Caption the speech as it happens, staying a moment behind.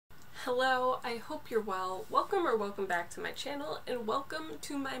Hello, I hope you're well. Welcome or welcome back to my channel, and welcome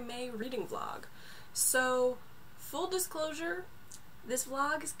to my May reading vlog. So, full disclosure, this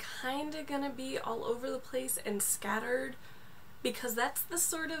vlog is kinda gonna be all over the place and scattered because that's the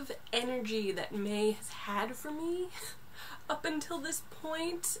sort of energy that May has had for me up until this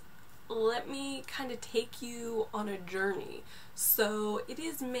point. Let me kind of take you on a journey. So, it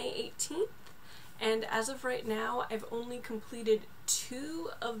is May 18th. And as of right now, I've only completed 2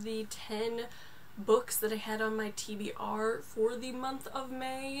 of the 10 books that I had on my TBR for the month of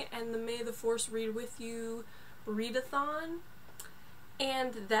May and the May the Force Read With You Readathon.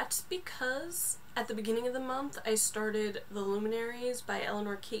 And that's because at the beginning of the month I started The Luminaries by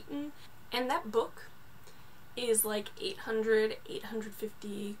Eleanor Caton, and that book is like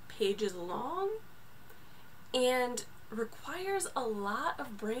 850 pages long and requires a lot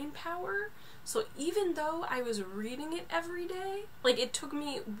of brain power. So even though I was reading it every day, like, it took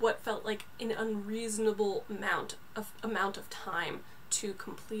me what felt like an unreasonable amount of time to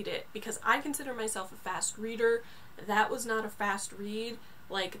complete it, because I consider myself a fast reader. That was not a fast read.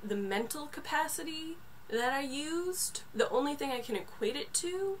 Like, the mental capacity that I used, the only thing I can equate it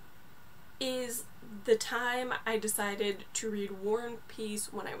to is the time I decided to read War and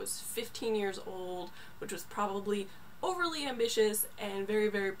Peace when I was 15 years old, which was probably overly ambitious and very,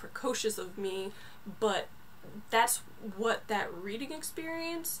 very precocious of me, but that's what that reading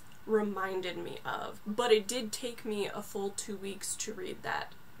experience reminded me of. But it did take me a full 2 weeks to read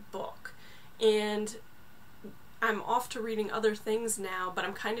that book, and I'm off to reading other things now, but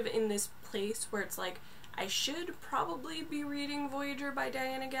I'm kind of in this place where it's like, I should probably be reading Voyager by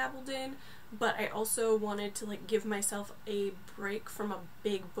Diana Gabaldon, but I also wanted to like give myself a break from a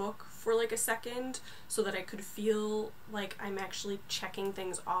big book for like a second so that I could feel like I'm actually checking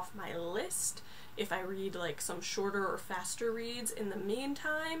things off my list if I read like some shorter or faster reads in the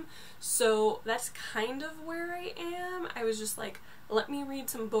meantime. So that's kind of where I am. I was just like, let me read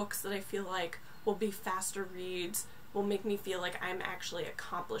some books that I feel like will be faster reads, will make me feel like I'm actually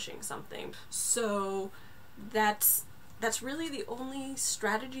accomplishing something. So that's really the only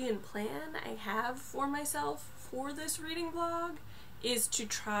strategy and plan I have for myself for this reading vlog, is to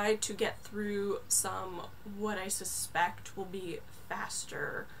try to get through some what I suspect will be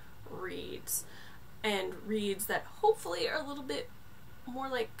faster reads, and reads that hopefully are a little bit more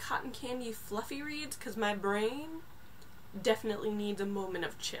like cotton candy fluffy reads, because my brain definitely needs a moment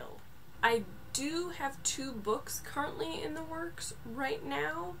of chill. I do have 2 books currently in the works right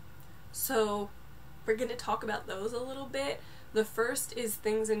now, so we're going to talk about those a little bit. The first is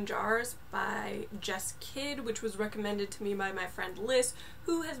Things in Jars by Jess Kidd, which was recommended to me by my friend Liz,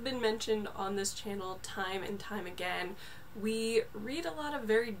 who has been mentioned on this channel time and time again. We read a lot of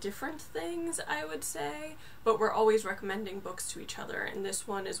very different things, I would say, but we're always recommending books to each other, and this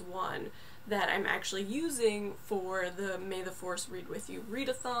one is one that I'm actually using for the May the Force Read With You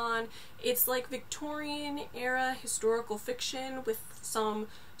Readathon. It's like Victorian era historical fiction with some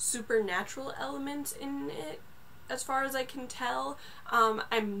supernatural elements in it, as far as I can tell.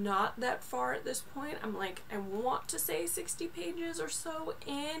 I'm not that far at this point. I'm like, I want to say 60 pages or so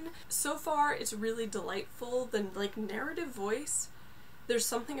in. So far, it's really delightful. The like narrative voice, there's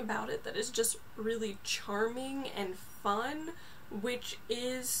something about it that is just really charming and fun, which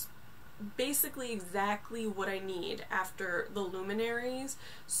is basically exactly what I need after the Luminaries.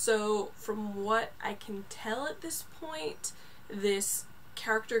 So from what I can tell at this point, this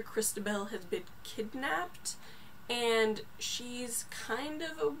character Christabel has been kidnapped, and she's kind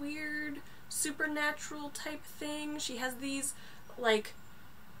of a weird supernatural type thing. She has these like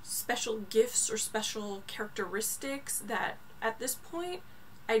special gifts or special characteristics that at this point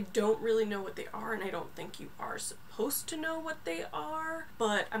I don't really know what they are, and I don't think you are supposed to know what they are,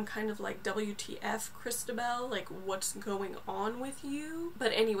 but I'm kind of like, WTF, Christabel, like, what's going on with you?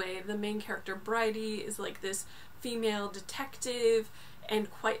 But anyway, the main character, Bridie, is like this female detective,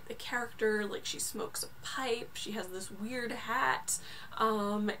 and quite the character. Like, she smokes a pipe, she has this weird hat,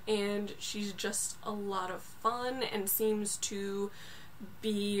 and she's just a lot of fun and seems to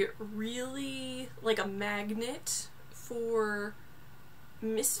be really like a magnet for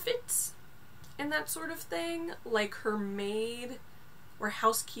misfits and that sort of thing. Like, her maid or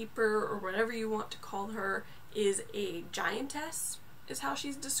housekeeper or whatever you want to call her is a giantess, is how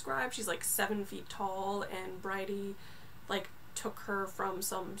she's described. She's like 7 feet tall, and Bridie like took her from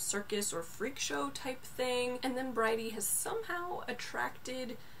some circus or freak show type thing, and then Bridie has somehow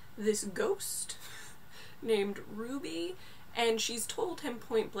attracted this ghost named Ruby, and she's told him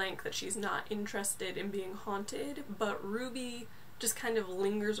point blank that she's not interested in being haunted, but Ruby just kind of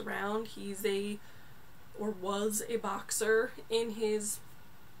lingers around. He's a, or was a boxer in his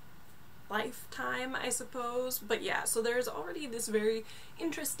lifetime, I suppose. But yeah, so there's already this very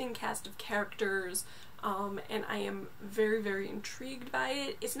interesting cast of characters, and I am very, very intrigued by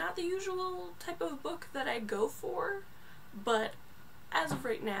it. It's not the usual type of book that I go for, but as of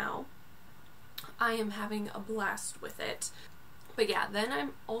right now, I am having a blast with it. But yeah, then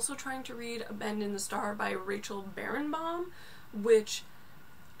I'm also trying to read A Bend in the Star by Rachel Barenbaum, which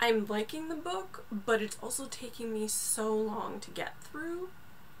I'm liking the book, but it's also taking me so long to get through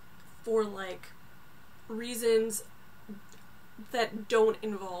for like reasons that don't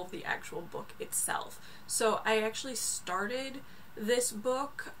involve the actual book itself. So I actually started this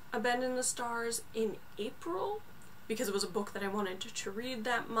book, A Bend in the Stars, in April because it was a book that I wanted to read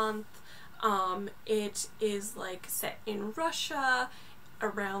that month. It is like set in Russia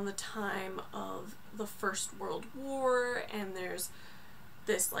around the time of the First World War, and there's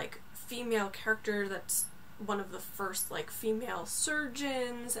this like female character that's one of the first like female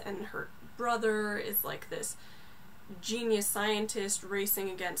surgeons, and her brother is like this genius scientist racing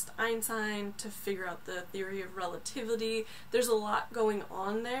against Einstein to figure out the theory of relativity. There's a lot going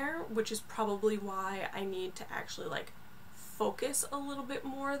on there, which is probably why I need to actually like focus a little bit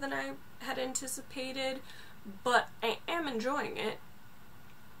more than I had anticipated, but I am enjoying it.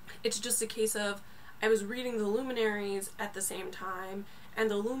 It's just a case of I was reading the Luminaries at the same time, and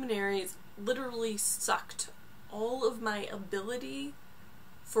the Luminaries literally sucked all of my ability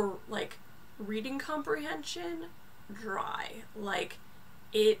for like reading comprehension dry. Like,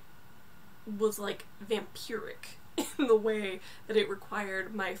 it was like vampiric in the way that it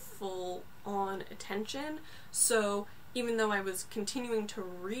required my full on attention. So even though I was continuing to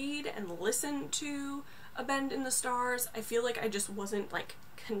read and listen to A Bend in the Stars, I feel like I just wasn't like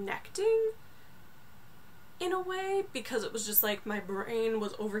connecting in a way, because it was just like my brain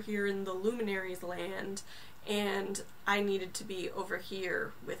was over here in the Luminaries land and I needed to be over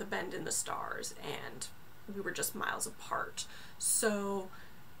here with A Bend in the Stars, and we were just miles apart. So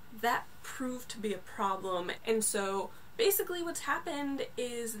that proved to be a problem. And so basically what's happened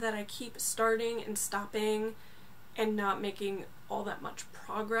is that I keep starting and stopping and not making all that much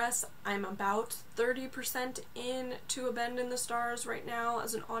progress. I'm about 30% in to A Bend in the Stars right now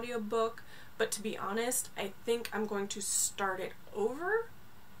as an audiobook, but to be honest, I think I'm going to start it over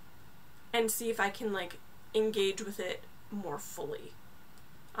and see if I can like engage with it more fully,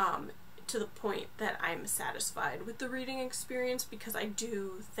 to the point that I'm satisfied with the reading experience, because I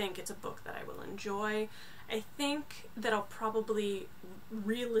do think it's a book that I will enjoy. I think that I'll probably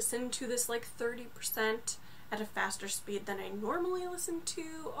re-listen to this like 30% at a faster speed than I normally listen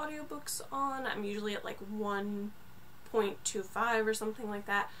to audiobooks on. I'm usually at like 1.25 or something like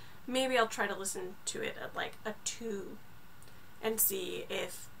that. Maybe I'll try to listen to it at like a 2 and see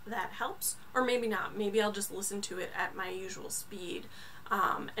if that helps, or maybe not. Maybe I'll just listen to it at my usual speed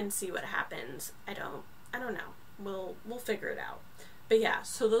and see what happens. I don't know. We'll figure it out. But yeah,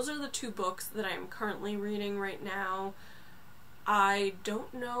 so those are the 2 books that I'm currently reading right now. I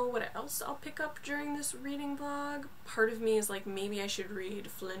don't know what else I'll pick up during this reading vlog. Part of me is like, maybe I should read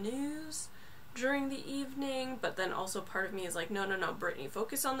Flanneuse during the evening, but then also part of me is like, no, Brittany,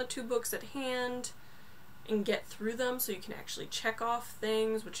 focus on the 2 books at hand and get through them so you can actually check off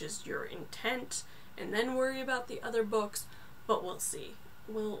things, which is your intent, and then worry about the other books. But we'll see.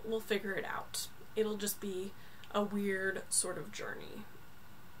 We'll figure it out. It'll just be a weird sort of journey.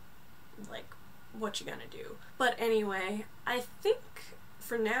 Like, what you gonna do? But anyway, I think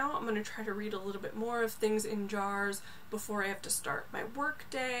for now I'm gonna try to read a little bit more of Things in Jars before I have to start my work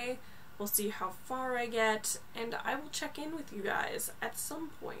day. We'll see how far I get, and I will check in with you guys at some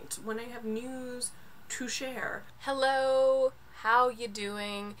point when I have news to share. Hello, how you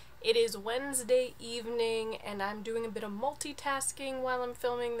doing? It is Wednesday evening, and I'm doing a bit of multitasking while I'm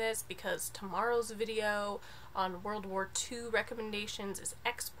filming this because tomorrow's video on World War II recommendations is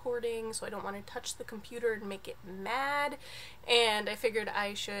exporting, so I don't want to touch the computer and make it mad, and I figured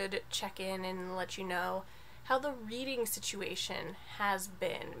I should check in and let you know how the reading situation has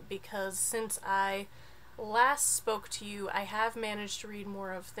been, because since I last spoke to you, I have managed to read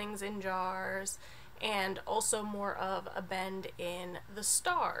more of Things in Jars and also more of A Bend in the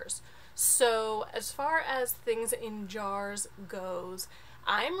Stars. So as far as Things in Jars goes,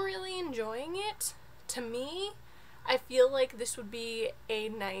 I'm really enjoying it. To me, I feel like this would be a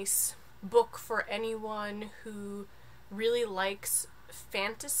nice book for anyone who really likes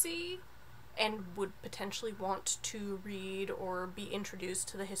fantasy and would potentially want to read or be introduced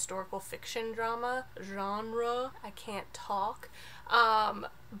to the historical fiction drama genre. I can't talk.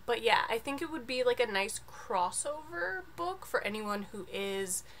 But yeah, I think it would be like a nice crossover book for anyone who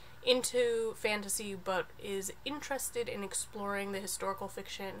is into fantasy but is interested in exploring the historical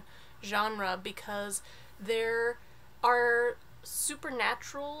fiction genre, because there are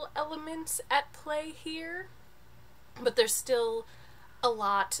supernatural elements at play here, but there's still a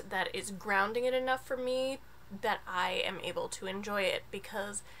lot that is grounding it enough for me that I am able to enjoy it,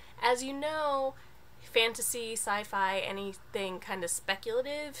 because, as you know, fantasy, sci-fi, anything kind of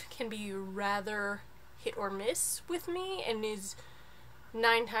speculative can be rather hit or miss with me, and is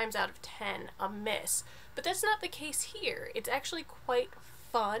 9 times out of 10 a miss. But that's not the case here. It's actually quite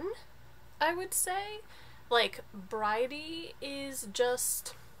fun, I would say. Like, Bridie is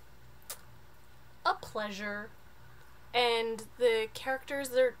just a pleasure, and the characters,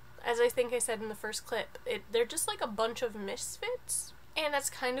 they're, as I think I said in the first clip, they're just like a bunch of misfits, and that's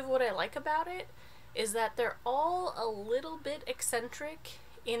kind of what I like about it, is that they're all a little bit eccentric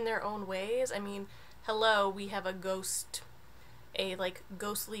in their own ways. I mean, hello, we have a ghost, a like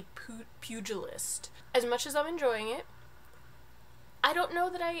ghostly pugilist. As much as I'm enjoying it, I don't know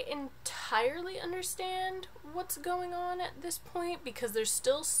that I entirely understand what's going on at this point, because there's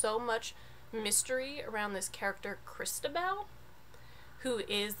still so much mystery around this character Christabel, who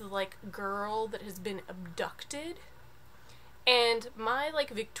is the like girl that has been abducted. And my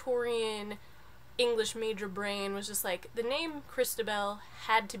like Victorian English major brain was just like, the name Christabel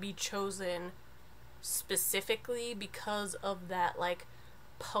had to be chosen specifically because of that like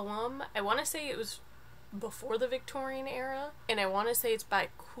poem. I want to say it was before the Victorian era, and I want to say it's by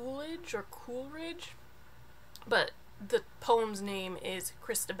Coolidge or Coleridge, but the poem's name is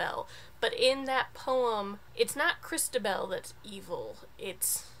Christabel. But in that poem, it's not Christabel that's evil,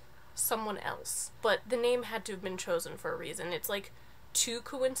 it's someone else. But the name had to have been chosen for a reason. It's like too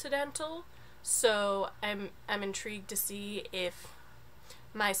coincidental, so I'm intrigued to see if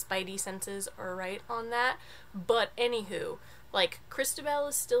my spidey senses are right on that. But anywho, like, Christabel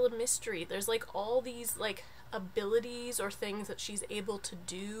is still a mystery. There's like all these like abilities or things that she's able to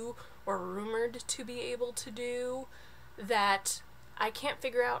do, or rumored to be able to do, that I can't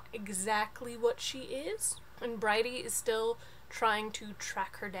figure out exactly what she is, and Bridie is still trying to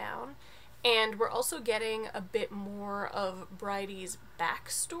track her down. And we're also getting a bit more of Bridie's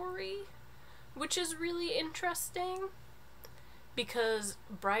backstory, which is really interesting, because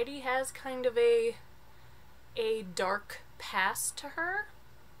Bridie has kind of a dark past to her,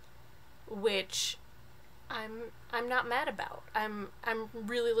 which I'm not mad about. I'm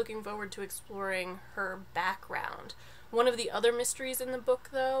really looking forward to exploring her background. One of the other mysteries in the book,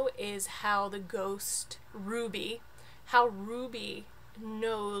 though, is how the ghost Ruby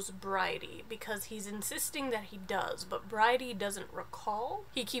knows Bridie, because he's insisting that he does, but Bridie doesn't recall.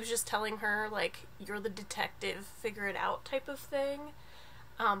 He keeps just telling her, like, you're the detective, figure it out type of thing.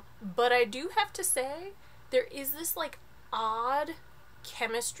 But I do have to say, there is this, like, odd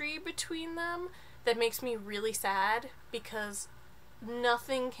chemistry between them that makes me really sad, because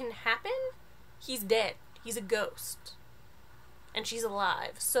nothing can happen. He's dead. He's a ghost. And she's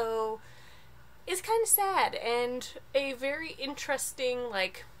alive. So it's kind of sad, and a very interesting,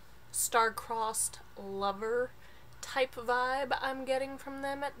 like, star-crossed lover type vibe I'm getting from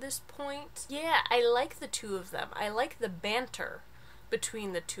them at this point. Yeah, I like the two of them. I like the banter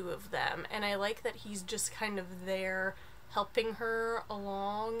between the two of them, and I like that he's just kind of there helping her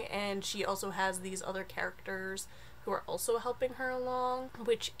along, and she also has these other characters who are also helping her along,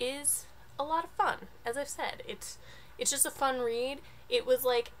 which is a lot of fun. As I've said, it's just a fun read. It was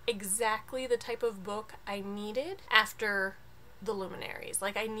like exactly the type of book I needed after the Luminaries.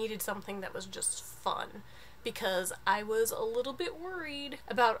 Like, I needed something that was just fun, because I was a little bit worried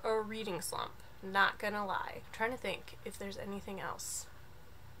about a reading slump, not gonna lie. I'm trying to think if there's anything else.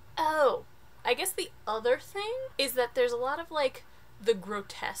 Oh, I guess the other thing is that there's a lot of, like, the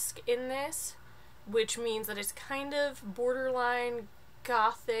grotesque in this, which means that it's kind of borderline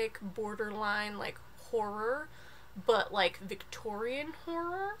gothic, borderline, like, horror, but, like, Victorian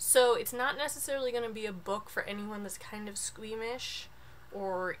horror. So it's not necessarily going to be a book for anyone that's kind of squeamish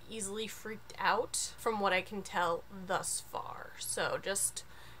or easily freaked out, from what I can tell thus far. So just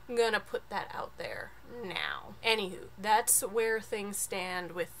gonna put that out there now. Anywho, that's where things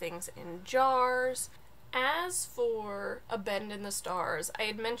stand with things in jars. As for A Bend in the Stars, I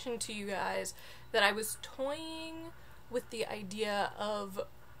had mentioned to you guys that I was toying with the idea of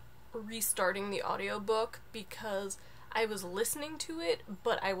restarting the audiobook, because I was listening to it,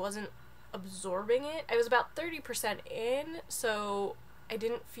 but I wasn't absorbing it. I was about 30% in, so I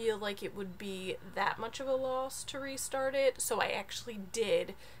didn't feel like it would be that much of a loss to restart it, so I actually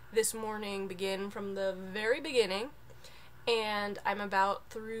did this morning begin from the very beginning, and I'm about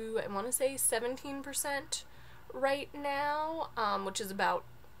through, I want to say 17% right now, which is about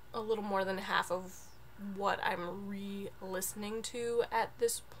a little more than half of what I'm re-listening to at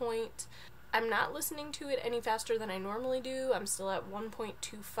this point. I'm not listening to it any faster than I normally do. I'm still at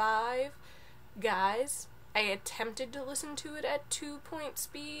 1.25. Guys, I attempted to listen to it at 2-point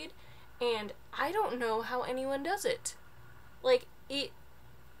speed, and I don't know how anyone does it. Like, it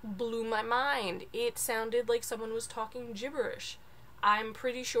blew my mind. It sounded like someone was talking gibberish. I'm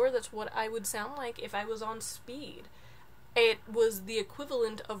pretty sure that's what I would sound like if I was on speed. It was the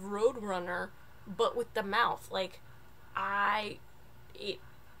equivalent of Roadrunner, but with the mouth. Like,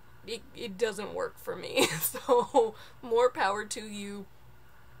 it doesn't work for me. So, more power to you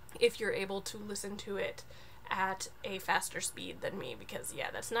if you're able to listen to it at a faster speed than me, because yeah,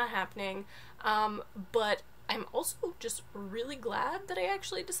 that's not happening. But I'm also just really glad that I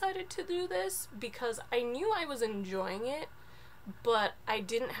actually decided to do this, because I knew I was enjoying it, but I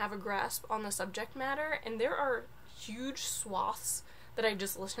didn't have a grasp on the subject matter, and there are huge swaths that I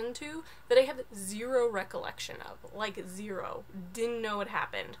just listened to that I have zero recollection of. Like, zero. Didn't know it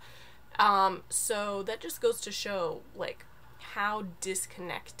happened. So that just goes to show, like, how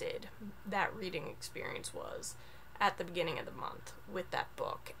disconnected that reading experience was at the beginning of the month with that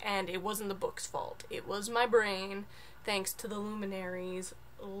book. And it wasn't the book's fault. It was my brain, thanks to the luminaries,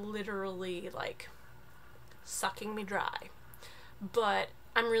 literally, like, sucking me dry. But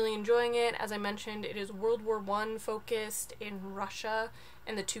I'm really enjoying it. As I mentioned, it is World War I focused in Russia,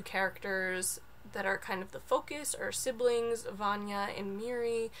 and the two characters that are kind of the focus are siblings, Vanya and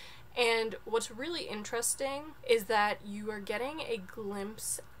Miri. And what's really interesting is that you are getting a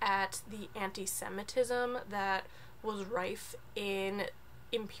glimpse at the anti-Semitism that was rife in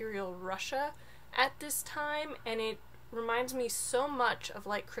Imperial Russia at this time, and it reminds me so much of,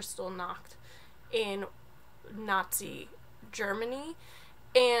 like, Kristallnacht in Nazi Germany.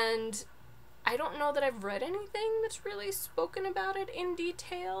 And I don't know that I've read anything that's really spoken about it in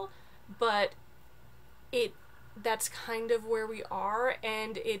detail, but that's kind of where we are,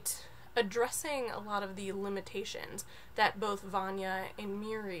 and it's addressing a lot of the limitations that both Vanya and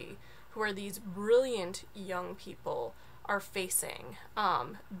Miri, who are these brilliant young people, are facing.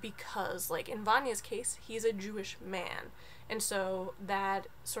 Because, like, in Vanya's case, he's a Jewish man, and so that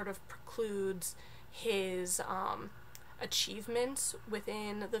sort of precludes his achievements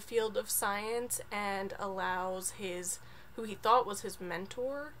within the field of science, and allows who he thought was his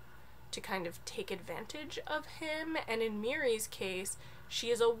mentor, to kind of take advantage of him. And in Miri's case, she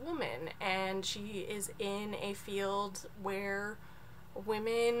is a woman, and she is in a field where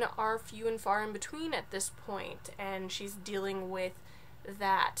women are few and far in between at this point, and she's dealing with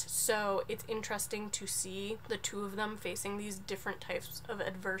that. So it's interesting to see the two of them facing these different types of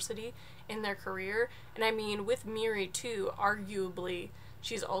adversity in their career. And I mean, with Miri too, arguably,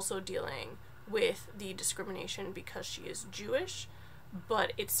 she's also dealing with the discrimination because she is Jewish,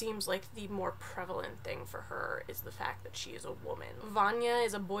 but it seems like the more prevalent thing for her is the fact that she is a woman. Vanya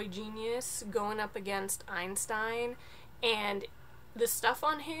is a boy genius going up against Einstein, and the stuff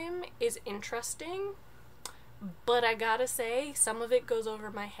on him is interesting, but I gotta say, some of it goes over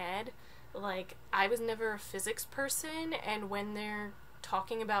my head. Like, I was never a physics person, and when they're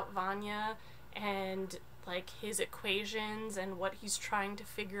talking about Vanya and, like, his equations and what he's trying to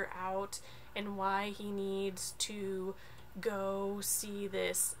figure out and why he needs to go see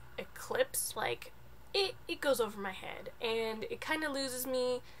this eclipse, like, it goes over my head, and it kind of loses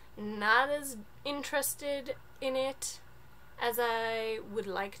me. Not as interested in it as I would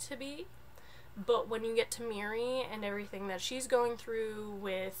like to be, but when you get to Miri and everything that she's going through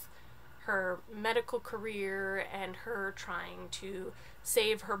with her medical career and her trying to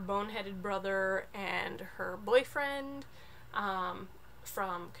save her boneheaded brother and her boyfriend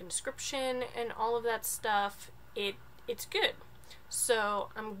from conscription and all of that stuff, it's good. So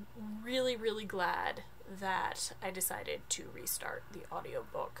I'm really, really glad that I decided to restart the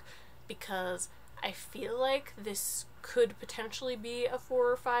audiobook, because I feel like this could potentially be a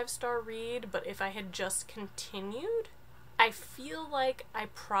 4 or 5 star read, but if I had just continued, I feel like I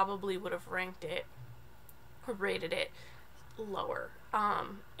probably would have ranked it or rated it lower.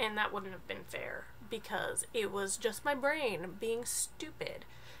 And that wouldn't have been fair, because it was just my brain being stupid,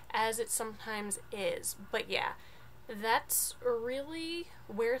 as it sometimes is. But yeah, that's really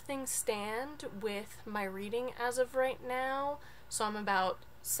where things stand with my reading as of right now. So I'm about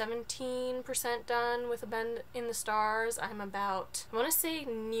 17% done with A Bend in the Stars. I'm about, I want to say,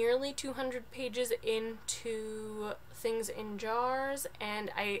 nearly 200 pages into Things in Jars,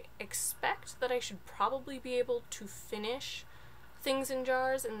 and I expect that I should probably be able to finish Things in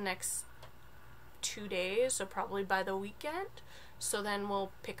Jars in the next 2 days, so probably by the weekend. So then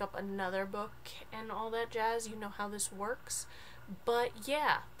we'll pick up another book and all that jazz. You know how this works. But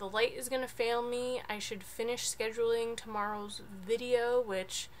yeah, the light is gonna fail me. I should finish scheduling tomorrow's video,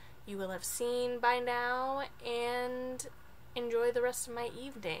 which you will have seen by now, and enjoy the rest of my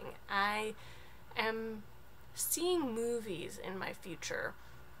evening. I am seeing movies in my future,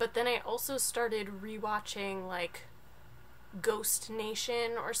 but then I also started rewatching like Ghost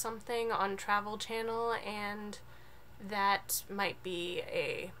Nation or something on Travel Channel, and that might be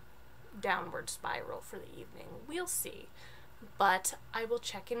a downward spiral for the evening. We'll see. But I will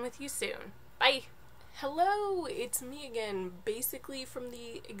check in with you soon. Bye! Hello, it's me again, basically from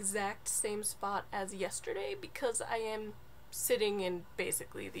the exact same spot as yesterday, because I am sitting in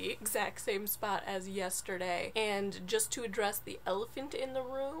basically the exact same spot as yesterday. And just to address the elephant in the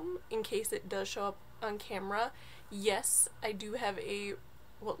room, in case it does show up on camera, yes, I do have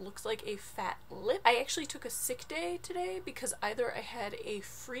what looks like a fat lip. I actually took a sick day today because either I had a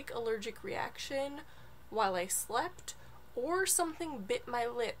freak allergic reaction while I slept, or something bit my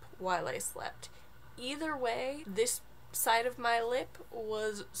lip while I slept. Either way, this side of my lip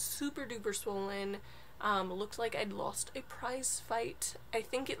was super duper swollen. Looked like I'd lost a prize fight. I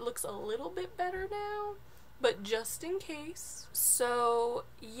think it looks a little bit better now, but just in case. So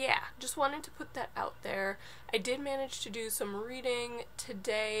yeah, just wanted to put that out there. I did manage to do some reading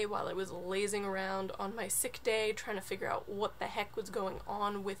today while I was lazing around on my sick day, trying to figure out what the heck was going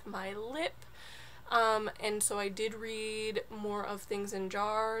on with my lip. And so I did read more of Things in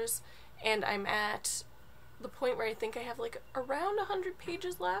Jars, and I'm at the point where I think I have like around 100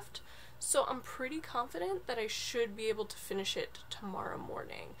 pages left, so I'm pretty confident that I should be able to finish it tomorrow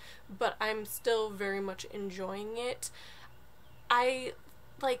morning, but I'm still very much enjoying it. I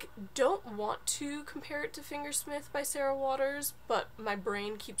don't want to compare it to Fingersmith by Sarah Waters, but my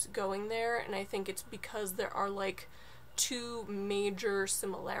brain keeps going there, and I think it's because there are like two major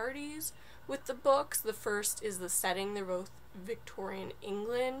similarities with the books. The first is the setting, they're both Victorian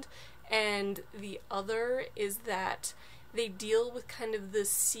England, and the other is that they deal with kind of the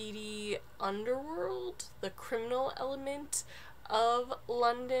seedy underworld, the criminal element of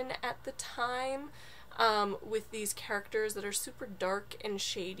London at the time, with these characters that are super dark and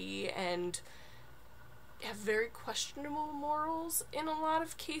shady and have very questionable morals in a lot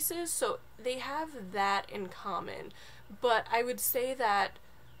of cases, so they have that in common. But I would say that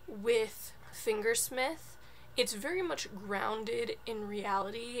with Fingersmith, it's very much grounded in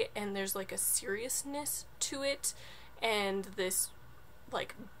reality, and there's like a seriousness to it, and this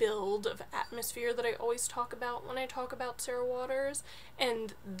like build of atmosphere that I always talk about when I talk about Sarah Waters.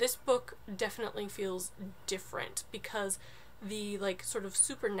 And this book definitely feels different because the like sort of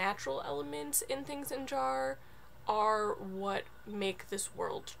supernatural elements in Things in Jar are what make this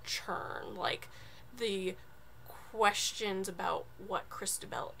world churn. Like the questions about what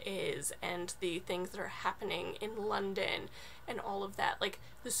Christabel is and the things that are happening in London and all of that. Like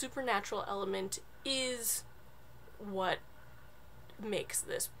the supernatural element is what makes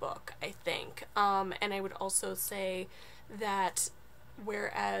this book, I think. And I would also say that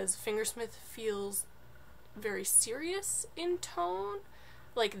whereas Fingersmith feels very serious in tone,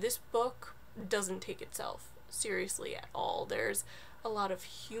 like this book doesn't take itself seriously at all. There's a lot of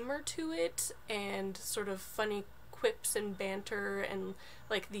humor to it and sort of funny quips and banter and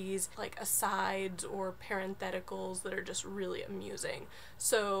like these like asides or parentheticals that are just really amusing.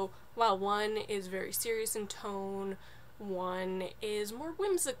 So while one is very serious in tone, one is more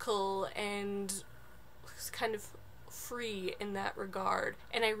whimsical and kind of free in that regard.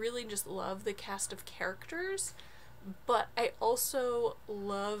 And I really just love the cast of characters, but I also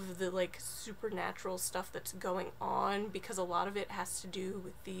love the like supernatural stuff that's going on, because a lot of it has to do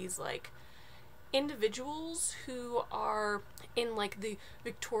with these like individuals who are in like the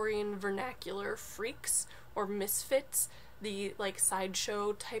Victorian vernacular freaks or misfits, the like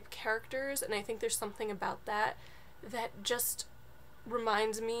sideshow type characters. And I think there's something about that that just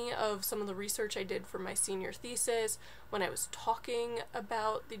reminds me of some of the research I did for my senior thesis when I was talking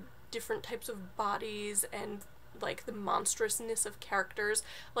about the different types of bodies and like the monstrousness of characters.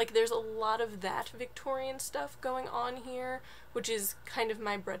 Like there's a lot of that Victorian stuff going on here, which is kind of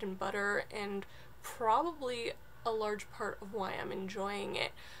my bread and butter and probably a large part of why I'm enjoying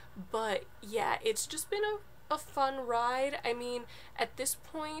it. But yeah, it's just been a fun ride. I mean, at this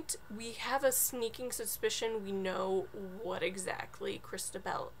point, we have a sneaking suspicion we know what exactly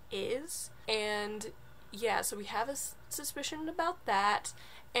Christabel is. And yeah, so we have a suspicion about that.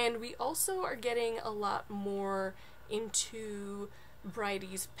 And we also are getting a lot more into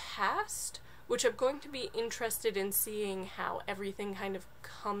Bridie's past, which I'm going to be interested in seeing how everything kind of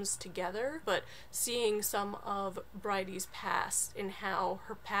comes together, but seeing some of Bridie's past and how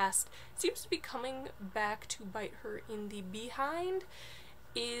her past seems to be coming back to bite her in the behind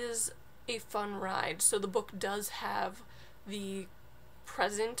is a fun ride. So the book does have the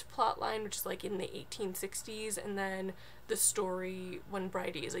present plotline, which is like in the 1860s, and then the story when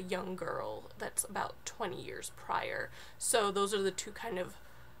Bridie is a young girl that's about 20 years prior. So those are the two kind of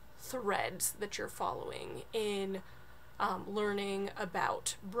threads that you're following in learning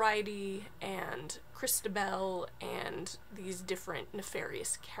about Bridie and Christabel and these different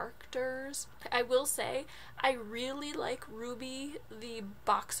nefarious characters. I will say, I really like Ruby, the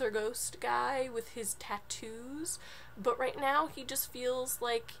boxer ghost guy with his tattoos, but right now he just feels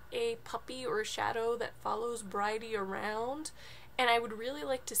like a puppy or a shadow that follows Bridie around, and I would really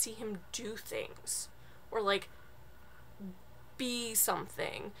like to see him do things, or like be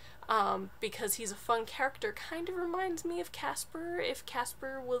something, because he's a fun character. Kind of reminds me of Casper, if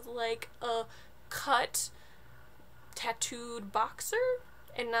Casper was like a cut, tattooed boxer,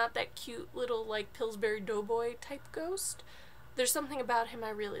 and not that cute little like Pillsbury Doughboy type ghost. There's something about him I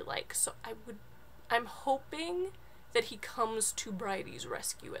really like, so I'm hoping that he comes to Bridie's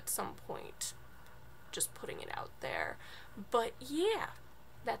rescue at some point. Just putting it out there. But yeah,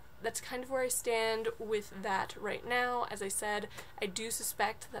 that's kind of where I stand with that right now. As I said, I do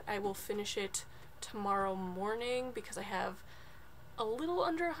suspect that I will finish it tomorrow morning because I have a little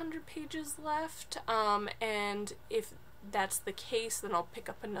under 100 pages left, and if that's the case, then I'll pick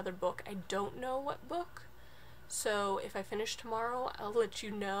up another book. I don't know what book, so if I finish tomorrow, I'll let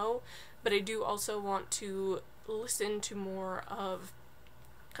you know, but I do also want to listen to more of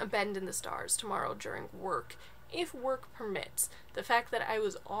A Bend in the Stars tomorrow during work, if work permits. The fact that I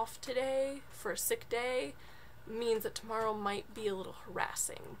was off today for a sick day means that tomorrow might be a little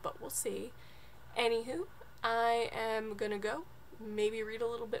harassing, but we'll see. Anywho, I am gonna go, maybe read a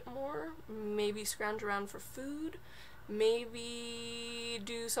little bit more, maybe scrounge around for food, maybe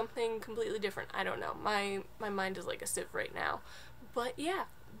do something completely different. I don't know. My mind is like a sieve right now. But yeah,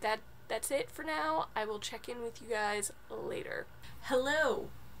 that's it for now. I will check in with you guys later. Hello!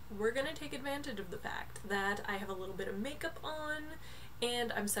 We're gonna take advantage of the fact that I have a little bit of makeup on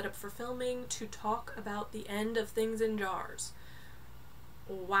and I'm set up for filming to talk about the end of Things in Jars.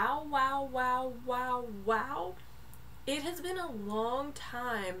 Wow, wow, wow, wow, wow. It has been a long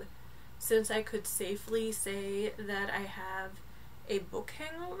time since I could safely say that I have a book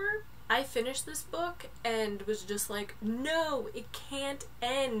hangover. I finished this book and was just like, no, it can't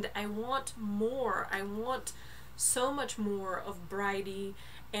end. I want more. I want so much more of Bridie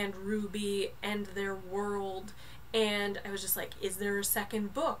and Ruby and their world, and I was just like, is there a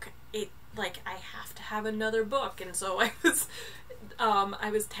second book? I have to have another book. And so I was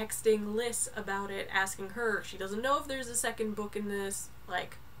texting Liz about it, asking her. She doesn't know if there's a second book in this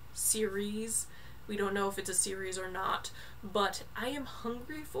like series. We don't know if it's a series or not, but I am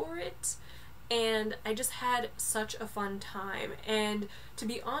hungry for it, and I just had such a fun time. And to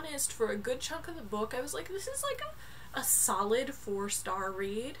be honest, for a good chunk of the book, I was like, this is like a solid 4-star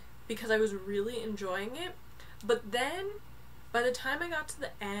read, because I was really enjoying it. But then, by the time I got to the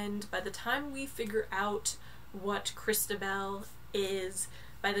end, by the time we figure out what Christabel is,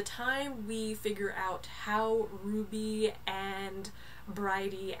 by the time we figure out how Ruby and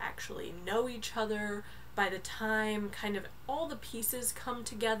Bridie actually know each other, by the time kind of all the pieces come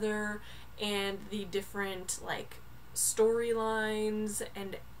together and the different like storylines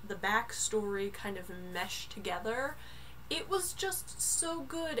and the backstory kind of mesh together, it was just so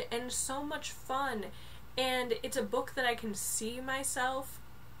good and so much fun. And it's a book that I can see myself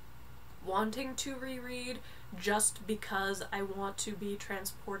wanting to reread just because I want to be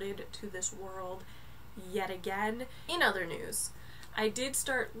transported to this world yet again. In other news, I did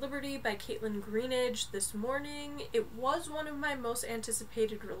start Liberty by Caitlin Greenidge this morning. It was one of my most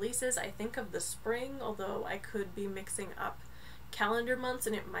anticipated releases, I think, of the spring, although I could be mixing up calendar months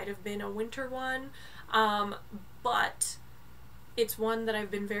and it might have been a winter one. But it's one that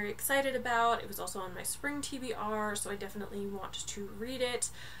I've been very excited about. It was also on my spring TBR, so I definitely want to read it.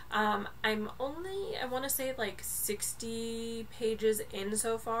 I'm only, I want to say like 60 pages in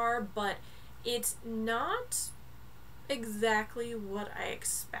so far, but it's not exactly what I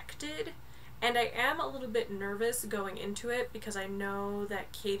expected. And I am a little bit nervous going into it because I know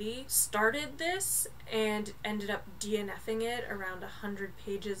that Katie started this and ended up DNFing it around 100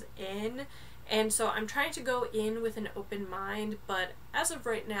 pages in. And so I'm trying to go in with an open mind, but as of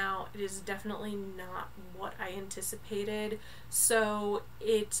right now, it is definitely not what I anticipated. So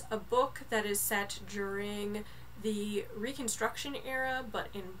it's a book that is set during the Reconstruction era, but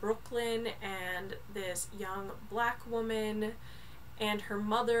in Brooklyn, and this young black woman and her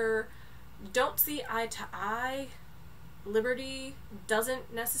mother don't see eye to eye. Liberty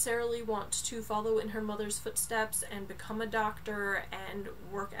doesn't necessarily want to follow in her mother's footsteps and become a doctor and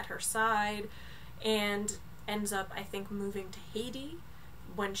work at her side, and ends up, I think, moving to Haiti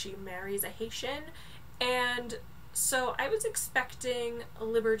when she marries a Haitian. And so I was expecting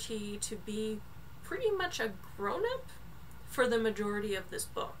Liberty to be pretty much a grown-up for the majority of this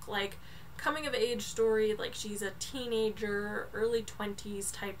book. Like, coming of age story, like she's a teenager, early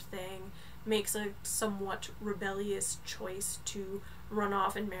 20s type thing, makes a somewhat rebellious choice to run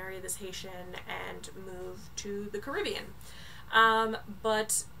off and marry this Haitian and move to the Caribbean.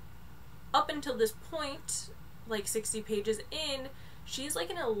 But up until this point, like 60 pages in, she's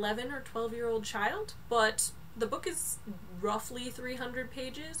like an 11 or 12-year-old child, but the book is roughly 300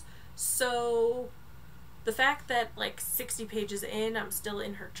 pages, so the fact that like 60 pages in, I'm still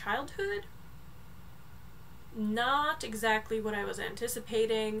in her childhood, not exactly what I was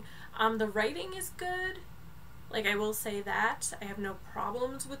anticipating. The writing is good. Like, I will say that. I have no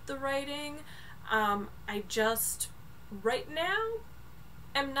problems with the writing. I just, right now,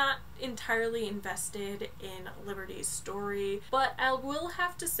 am not entirely invested in Liberty's story. But I will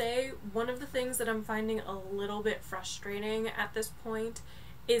have to say, one of the things that I'm finding a little bit frustrating at this point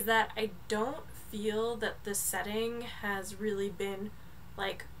is that I don't feel that the setting has really been,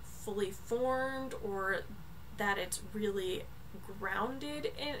 like, fully formed, or that it's really grounded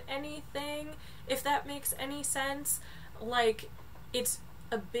in anything, if that makes any sense. Like, it's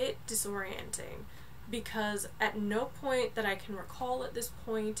a bit disorienting, because at no point that I can recall at this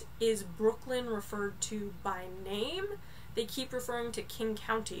point is Brooklyn referred to by name. They keep referring to King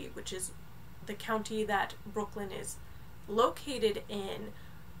County, which is the county that Brooklyn is located in,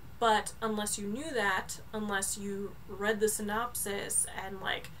 but unless you knew that, unless you read the synopsis and,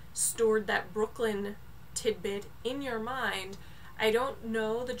 like, stored that Brooklyn tidbit in your mind, I don't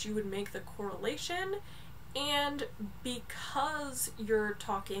know that you would make the correlation. And because you're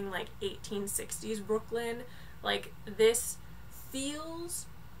talking like 1860s Brooklyn, like, this feels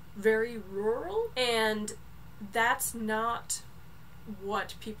very rural, and that's not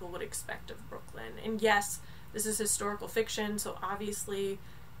what people would expect of Brooklyn. And yes, this is historical fiction, so obviously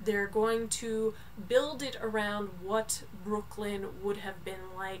they're going to build it around what Brooklyn would have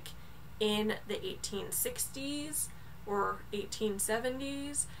been like in the 1860s or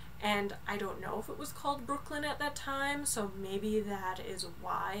 1870s, and I don't know if it was called Brooklyn at that time, so maybe that is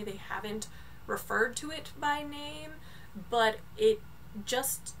why they haven't referred to it by name, but it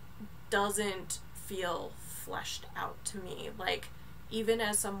just doesn't feel fleshed out to me. Like, even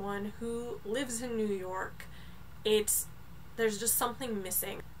as someone who lives in New York, there's just something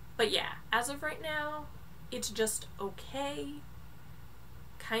missing. But yeah, as of right now, it's just okay.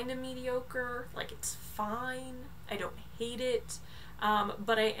 Kind of mediocre. Like, it's fine. I don't hate it.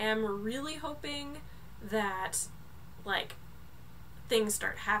 But I am really hoping that, like, things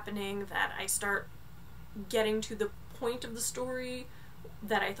start happening, that I start getting to the point of the story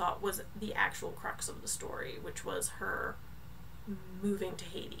that I thought was the actual crux of the story, which was her moving to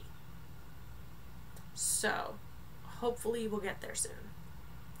Haiti. So, hopefully we'll get there soon.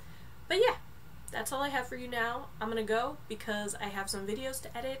 But yeah, that's all I have for you now. I'm gonna go because I have some videos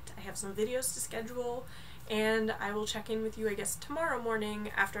to edit, I have some videos to schedule, and I will check in with you, I guess, tomorrow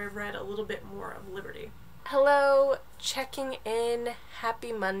morning after I've read a little bit more of Liberty. Hello, checking in.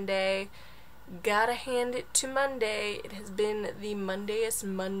 Happy Monday. Gotta hand it to Monday. It has been the Mondayest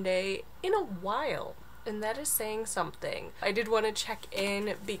Monday in a while, and that is saying something. I did want to check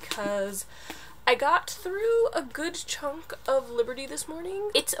in because I got through a good chunk of Liberty this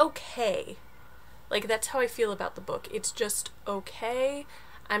morning. It's okay. Like, that's how I feel about the book. It's just okay.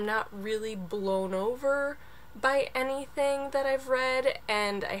 I'm not really blown over by anything that I've read,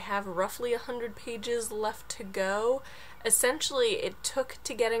 and I have roughly 100 pages left to go. Essentially, it took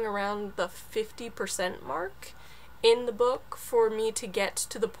to getting around the 50% mark in the book for me to get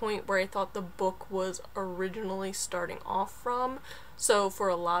to the point where I thought the book was originally starting off from. So for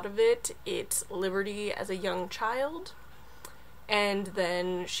a lot of it, it's Liberty as a young child, and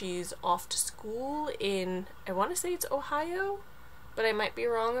then she's off to school in, I want to say it's Ohio, but I might be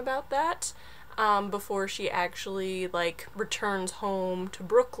wrong about that, before she actually, like, returns home to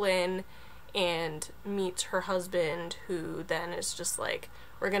Brooklyn and meets her husband, who then is just like,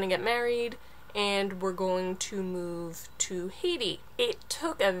 we're gonna get married and we're going to move to Haiti. It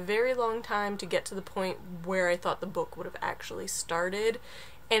took a very long time to get to the point where I thought the book would have actually started,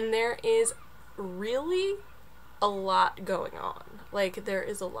 and there is really a lot going on. Like, there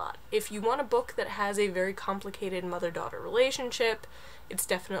is a lot. If you want a book that has a very complicated mother-daughter relationship, it's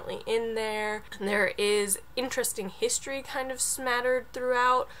definitely in there. And there is interesting history kind of smattered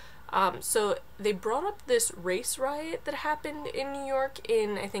throughout. So they brought up this race riot that happened in New York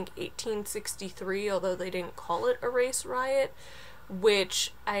in, I think, 1863, although they didn't call it a race riot,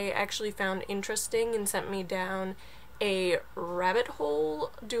 which I actually found interesting and sent me down a rabbit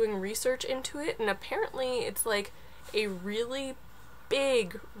hole doing research into it. And apparently it's like a really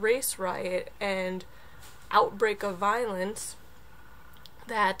big race riot and outbreak of violence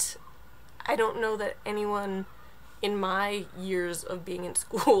that I don't know that anyone in my years of being in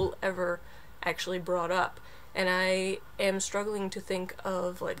school ever actually brought up. And I am struggling to think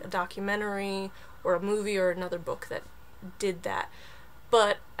of like a documentary or a movie or another book that did that.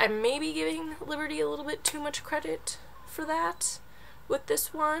 But I may be giving Liberty a little bit too much credit for that with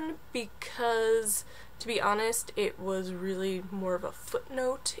this one, because to be honest, it was really more of a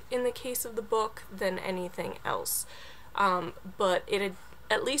footnote in the case of the book than anything else. But it had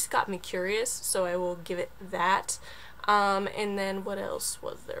at least got me curious, so I will give it that. And then what else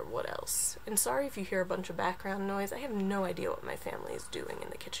was there? What else? And sorry if you hear a bunch of background noise. I have no idea what my family is doing in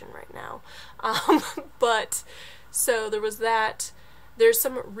the kitchen right now. But so there was that. There's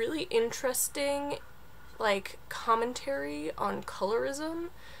some really interesting like commentary on colorism,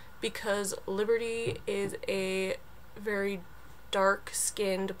 because Liberty is a very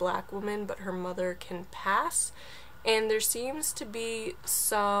dark-skinned black woman, but her mother can pass. And there seems to be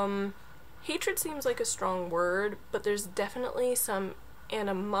some, hatred seems like a strong word, but there's definitely some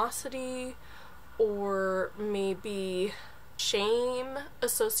animosity or maybe shame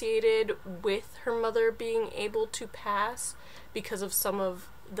associated with her mother being able to pass because of some of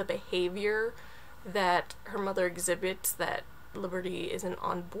the behavior that her mother exhibits that Liberty isn't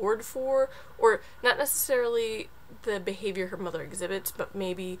on board for, or not necessarily the behavior her mother exhibits, but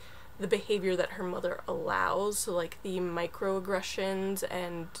maybe the behavior that her mother allows, so like the microaggressions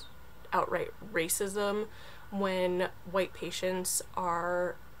and outright racism when white patients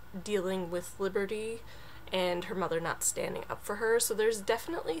are dealing with Liberty and her mother not standing up for her. So there's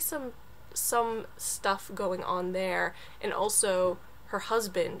definitely some stuff going on there, and also her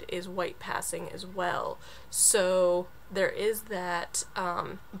husband is white passing as well, so there is that.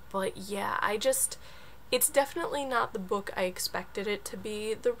 But yeah, it's definitely not the book I expected it to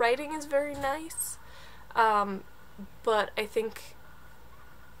be. The writing is very nice, but I think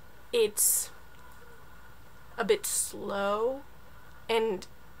it's a bit slow, and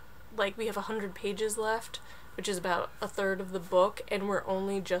like we have 100 pages left, which is about a third of the book, and we're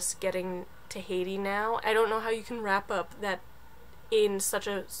only just getting to Haiti now. I don't know how you can wrap up that in such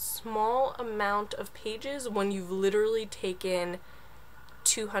a small amount of pages when you've literally taken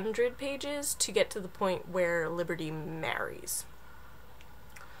 200 pages to get to the point where Liberty marries.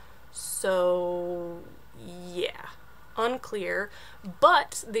 So yeah, unclear,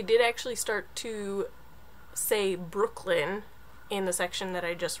 but they did actually start to say Brooklyn in the section that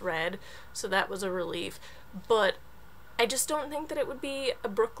I just read, so that was a relief. But I just don't think that it would be a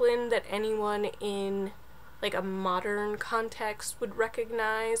Brooklyn that anyone in like a modern context would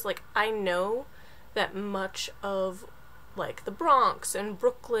recognize. Like, I know that much of like the Bronx and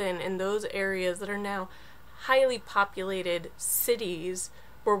Brooklyn and those areas that are now highly populated cities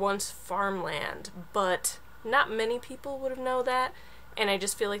were once farmland, but not many people would have known that, and I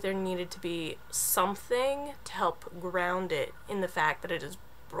just feel like there needed to be something to help ground it in the fact that it is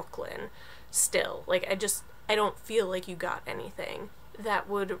Brooklyn still. Like, I don't feel like you got anything that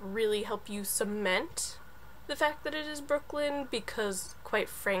would really help you cement the fact that it is Brooklyn, because quite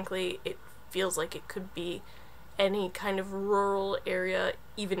frankly it feels like it could be any kind of rural area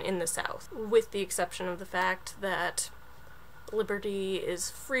even in the South, with the exception of the fact that Liberty is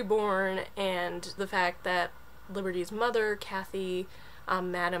freeborn and the fact that Liberty's mother, Kathy,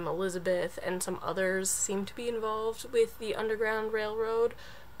 Madam Elizabeth, and some others seem to be involved with the Underground Railroad,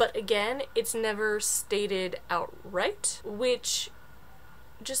 but again, it's never stated outright, which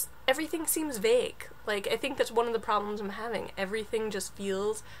just, everything seems vague. Like, I think that's one of the problems I'm having. Everything just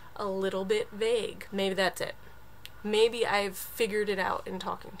feels a little bit vague. Maybe that's it. Maybe I've figured it out in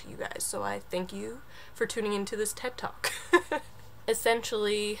talking to you guys, so I thank you for tuning into this TED Talk.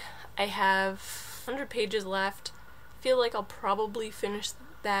 Essentially, I have 100 pages left. Feel like I'll probably finish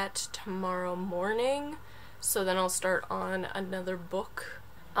that tomorrow morning, so then I'll start on another book.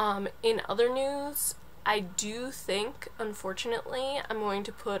 In other news, I do think, unfortunately, I'm going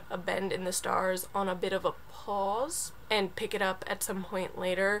to put A Bend in the Stars on a bit of a pause and pick it up at some point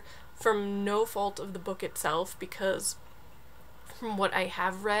later, from no fault of the book itself, because from what I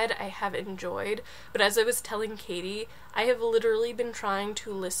have read, I have enjoyed. But as I was telling Katie, I have literally been trying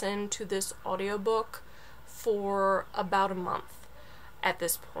to listen to this audiobook for about a month at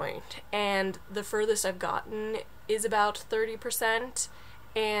this point, and the furthest I've gotten is about 30%,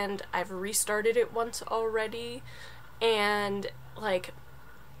 and I've restarted it once already, and like,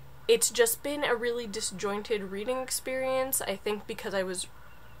 it's just been a really disjointed reading experience. I think because I was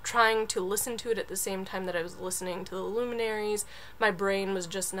trying to listen to it at the same time that I was listening to the Luminaries, my brain was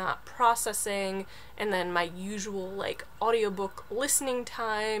just not processing, and then my usual like audiobook listening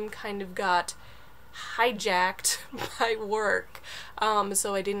time kind of got hijacked by work,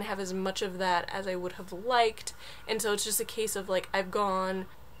 so I didn't have as much of that as I would have liked, and so it's just a case of like, I've gone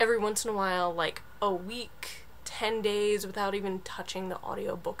every once in a while like a week, 10 days without even touching the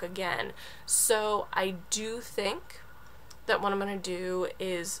audiobook again. So I do think that what I'm going to do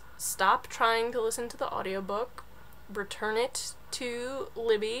is stop trying to listen to the audiobook, return it to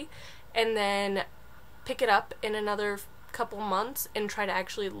Libby, and then pick it up in another couple months and try to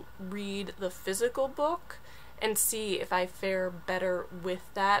actually read the physical book and see if I fare better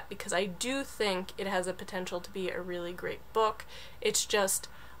with that, because I do think it has a potential to be a really great book. It's just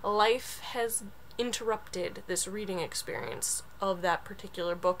life has interrupted this reading experience of that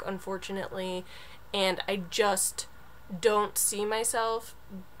particular book, unfortunately, and I just don't see myself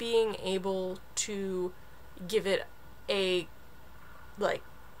being able to give it a like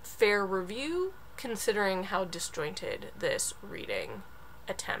fair review, considering how disjointed this reading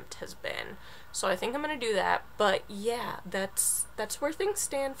attempt has been. So I think I'm gonna do that. But yeah, that's where things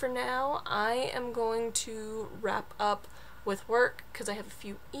stand for now. I am going to wrap up with work because I have a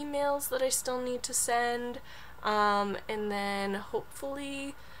few emails that I still need to send, and then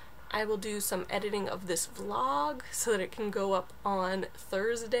hopefully I will do some editing of this vlog so that it can go up on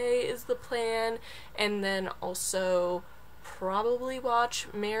Thursday is the plan, and then also probably watch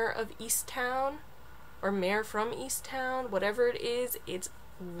Mayor of Easttown, or Mayor from Easttown, whatever it is. It's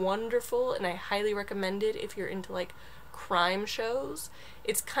wonderful, and I highly recommend it if you're into like crime shows.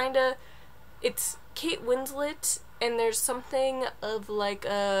 It's Kate Winslet, and there's something of like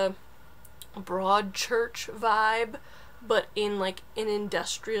a Broadchurch vibe, but in like an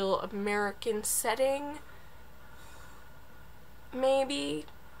industrial American setting, maybe.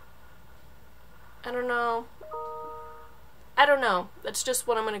 I don't know. That's just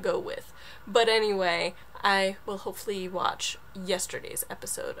what I'm gonna go with. But anyway, I will hopefully watch yesterday's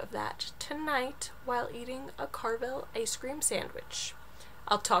episode of that tonight while eating a Carvel ice cream sandwich.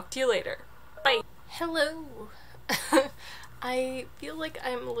 I'll talk to you later. Bye. Hello. I feel like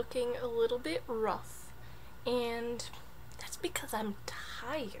I'm looking a little bit rough, and that's because I'm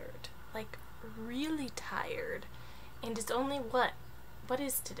tired. Like, really tired. And it's only what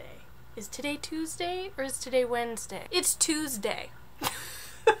is today? Is today Tuesday or is today Wednesday? It's Tuesday.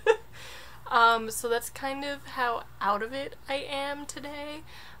 So that's kind of how out of it I am today,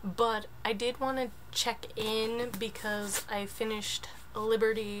 but I did want to check in because I finished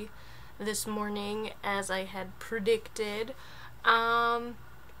Liberty this morning as I had predicted. Yeah,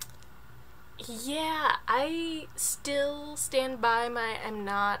 I still stand by my I'm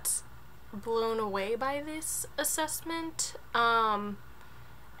not blown away by this assessment.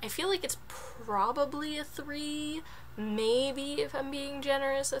 I feel like it's probably a 3, maybe if I'm being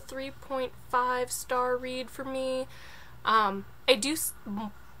generous, a 3.5 star read for me. I do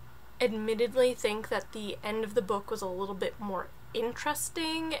admittedly think that the end of the book was a little bit more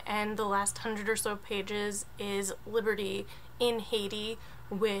interesting, and the last 100 or so pages is Liberty in Haiti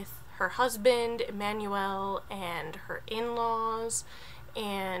with her husband, Emmanuel, and her in-laws,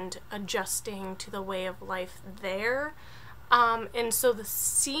 and adjusting to the way of life there. And so the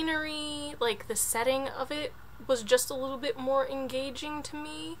scenery, like the setting of it, was just a little bit more engaging to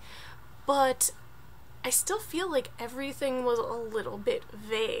me, but I still feel like everything was a little bit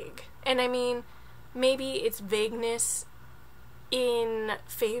vague. And I mean, maybe it's vagueness in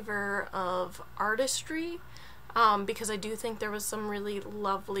favor of artistry, because I do think there was some really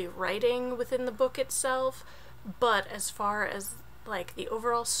lovely writing within the book itself, but as far as like the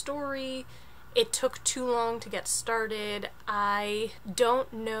overall story, it took too long to get started. I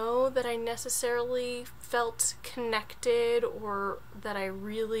don't know that I necessarily felt connected or that I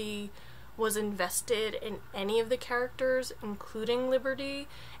really was invested in any of the characters, including Liberty.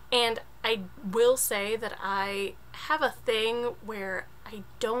 And I will say that I have a thing where I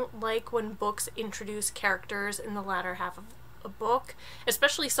don't like when books introduce characters in the latter half of a book,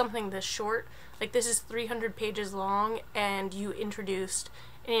 especially something this short. Like, this is 300 pages long, and you introduced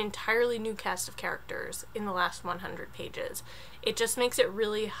an entirely new cast of characters in the last 100 pages. It just makes it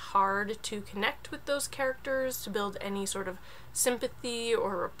really hard to connect with those characters, to build any sort of sympathy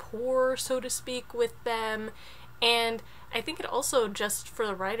or rapport, so to speak, with them. And I think it also, just for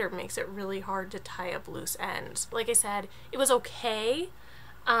the writer, makes it really hard to tie up loose ends. Like I said, it was okay,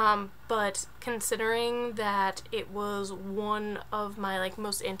 but considering that it was one of my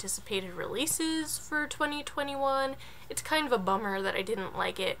most anticipated releases for 2021, it's kind of a bummer that I didn't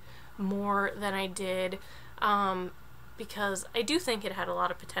like it more than I did, because I do think it had a lot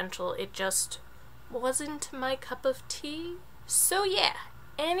of potential. It just wasn't my cup of tea. So yeah,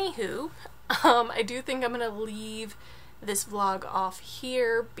 anywho, I do think I'm gonna leave this vlog off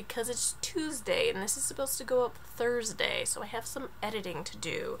here because it's Tuesday and this is supposed to go up Thursday, so I have some editing to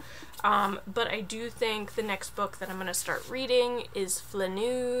do. But I do think the next book that I'm going to start reading is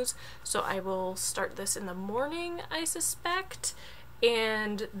Flanneuse, so I will start this in the morning, I suspect,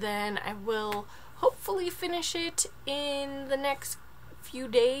 and then I will hopefully finish it in the next few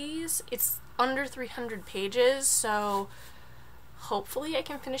days. It's under 300 pages, so hopefully I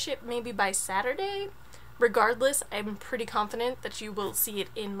can finish it maybe by Saturday. Regardless, I'm pretty confident that you will see it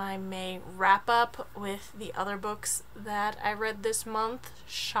in my May wrap-up with the other books that I read this month.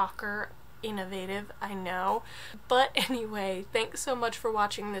 Shocker, innovative, I know. But anyway, thanks so much for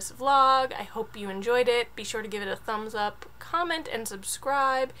watching this vlog. I hope you enjoyed it. Be sure to give it a thumbs up, comment, and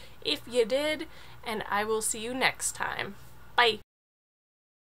subscribe if you did, and I will see you next time. Bye!